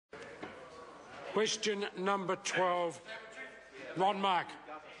Question number 12. Ron Mark.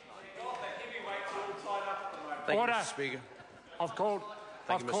 Order. Mr. Speaker. I've called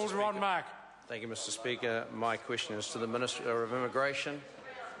Ron Mark. Thank you, Mr. Speaker. My question is to the Minister of Immigration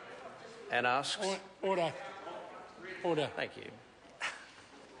and asks... Order. Thank you.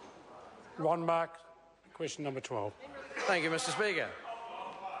 Ron Mark, question number 12. Thank you, Mr. Speaker.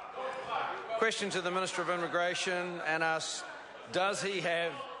 Question to the Minister of Immigration and asks, does he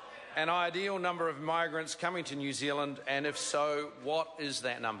have an ideal number of migrants coming to New Zealand, and if so, what is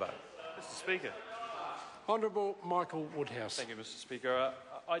that number? Mr. Speaker. Honourable Michael Woodhouse. Thank you, Mr. Speaker.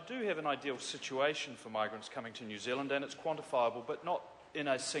 I do have an ideal situation for migrants coming to New Zealand, and it's quantifiable, but not in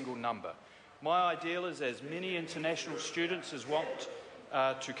a single number. My ideal is as many international students as want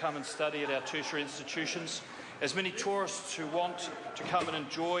to come and study at our tertiary institutions, as many tourists who want to come and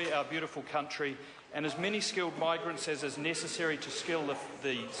enjoy our beautiful country, and as many skilled migrants as is necessary to skill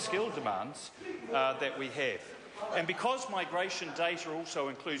the skill demands that we have. And because migration data also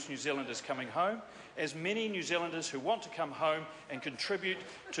includes New Zealanders coming home, as many New Zealanders who want to come home and contribute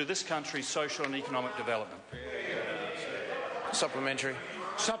to this country's social and economic development. Supplementary.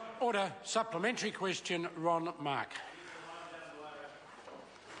 Order. Supplementary question, Ron Mark.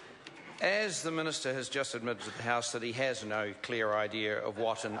 As the Minister has just admitted to the House that he has no clear idea of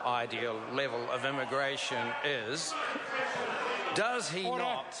what an ideal level of immigration is, does he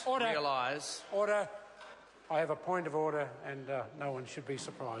not realise... Order. I have a point of order, and no one should be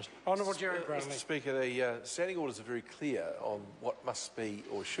surprised. Honourable Jerry Brownlee. Mr. Speaker, the standing orders are very clear on what must be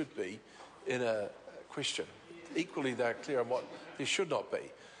or should be in a question. Equally, they're clear on what there should not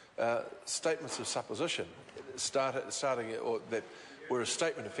be. Statements of supposition that were a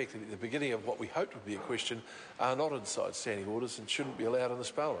statement effectively at the beginning of what we hoped would be a question are not inside standing orders and shouldn't be allowed in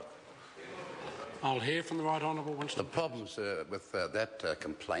this Parliament. I'll hear from the Right Honourable Winston. The problems with that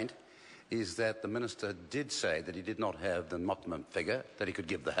complaint is that the Minister did say that he did not have the optimum figure that he could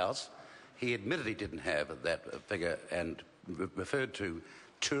give the House. He admitted he didn't have that figure and referred to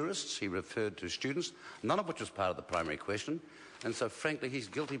tourists, he referred to students, none of which was part of the primary question, and so frankly he's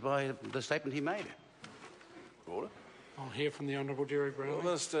guilty by the statement he made. Order. I'll hear from the Honourable Jerry Brownlee.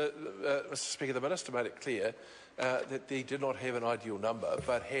 Well, Mr. Speaker, the Minister made it clear that he did not have an ideal number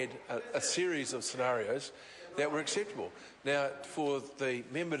but had a series of scenarios that were acceptable. Now, for the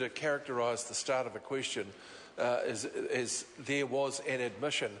member to characterise the start of a question as there was an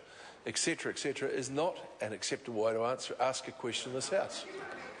admission, etc., is not an acceptable way to ask a question in this House.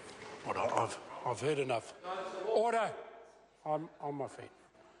 I've heard enough. Order. I'm on my feet.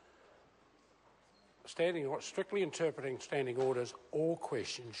 Strictly interpreting standing orders, all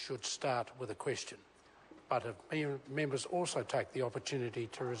questions should start with a question. But if members also take the opportunity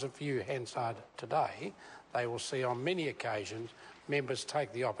to review Hansard today, they will see on many occasions members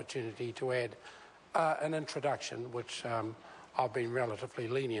take the opportunity to add an introduction, which I've been relatively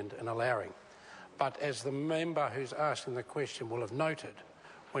lenient in allowing. But as the member who's asking the question will have noted,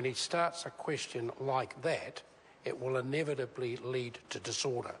 when he starts a question like that, it will inevitably lead to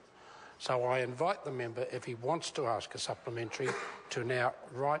disorder. So I invite the member, if he wants to ask a supplementary, to now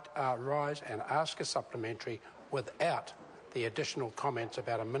rise and ask a supplementary without the additional comments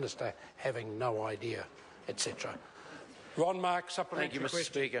about a minister having no idea, etc. Ron Mark, supplementary question. Thank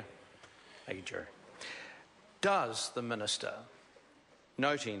you, Mr. Speaker. Thank you, Jerry. Does the Minister,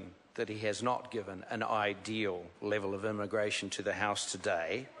 noting that he has not given an ideal level of immigration to the House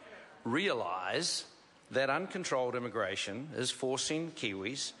today, realise that uncontrolled immigration is forcing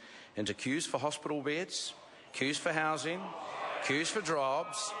Kiwis into queues for hospital beds, queues for housing, queues for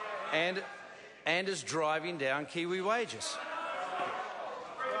jobs, and is driving down Kiwi wages?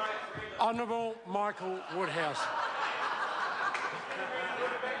 Honourable Michael Woodhouse.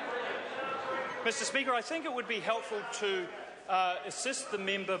 Mr. Speaker, I think it would be helpful to assist the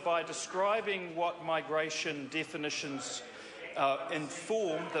member by describing what migration definitions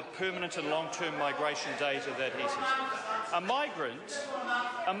inform the permanent and long-term migration data that he says.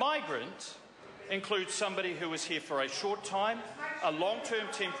 A migrant includes somebody who is here for a short time, a long-term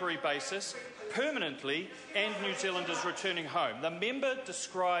temporary basis, permanently, and New Zealanders returning home. The member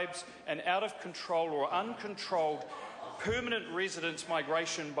describes an out-of-control or uncontrolled permanent residence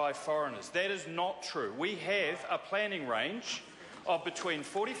migration by foreigners. That is not true. We have a planning range of between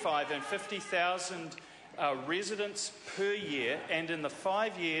 45 and 50,000 residents per year, and in the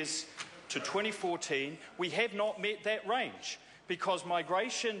 5 years to 2014, we have not met that range because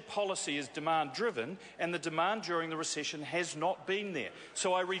migration policy is demand-driven and the demand during the recession has not been there.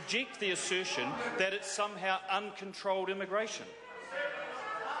 So I reject the assertion that it's somehow uncontrolled immigration.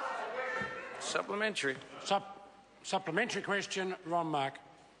 Supplementary. Supplementary question, Ron Mark.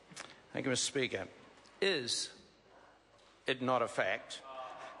 Thank you, Mr. Speaker. Is it not a fact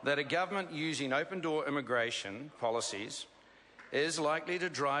that a government using open-door immigration policies is likely to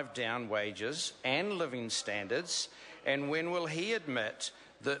drive down wages and living standards? And when will he admit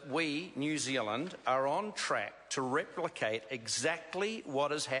that we, New Zealand, are on track to replicate exactly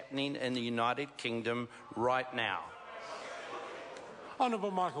what is happening in the United Kingdom right now?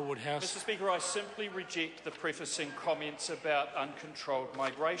 Honourable Michael Woodhouse. Mr. Speaker, I simply reject the prefacing comments about uncontrolled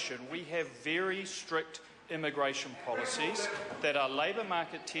migration. We have very strict immigration policies that are labour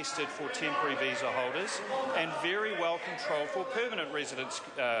market tested for temporary visa holders and very well controlled for permanent residence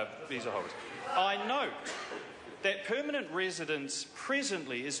visa holders. I note that permanent residence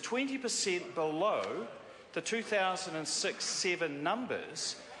presently is 20% below the 2006-7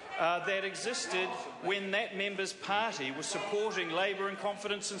 numbers that existed when that member's party was supporting labour and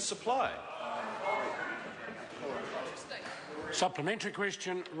confidence in supply. Supplementary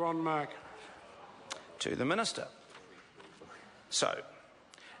question, Ron Mark. To the Minister. So,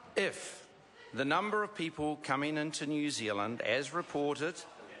 if the number of people coming into New Zealand, as reported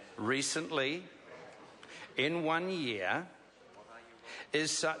recently in 1 year, is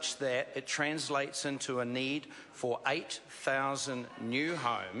such that it translates into a need for 8,000 new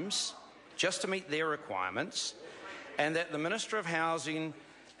homes just to meet their requirements, and that the Minister of Housing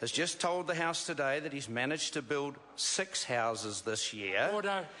has just told the House today that he's managed to build 6 houses this year.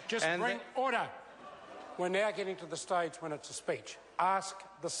 Order. Order. We're now getting to the stage when it's a speech. Ask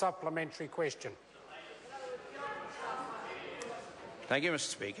the supplementary question. Thank you, Mr.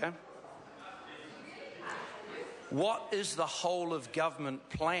 Speaker. What is the whole of government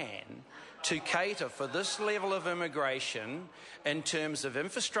plan to cater for this level of immigration in terms of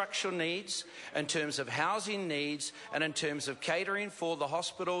infrastructure needs, in terms of housing needs, and in terms of catering for the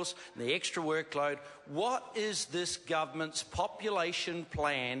hospitals and the extra workload? What is this government's population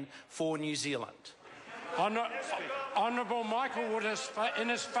plan for New Zealand? Honourable Michael Woodhouse, in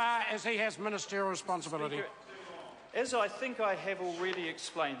as far as he has ministerial responsibility. Speaker, as I think I have already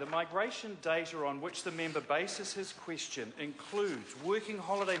explained, the migration data on which the member bases his question includes working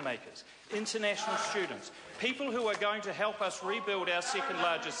holiday makers, international students, people who are going to help us rebuild our second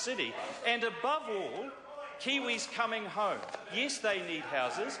largest city, and above all, Kiwis coming home. Yes, they need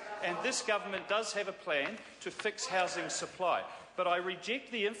houses, and this government does have a plan to fix housing supply. But I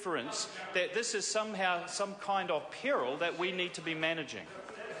reject the inference that this is somehow some kind of peril that we need to be managing.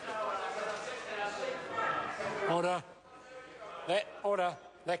 Order.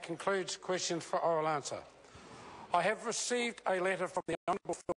 That concludes questions for oral answer. I have received a letter from the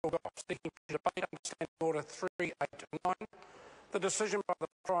Honourable Phil Goff seeking to debate under Standing Order 389 the decision by the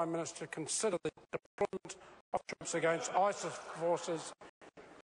Prime Minister to consider the deployment of troops against ISIS forces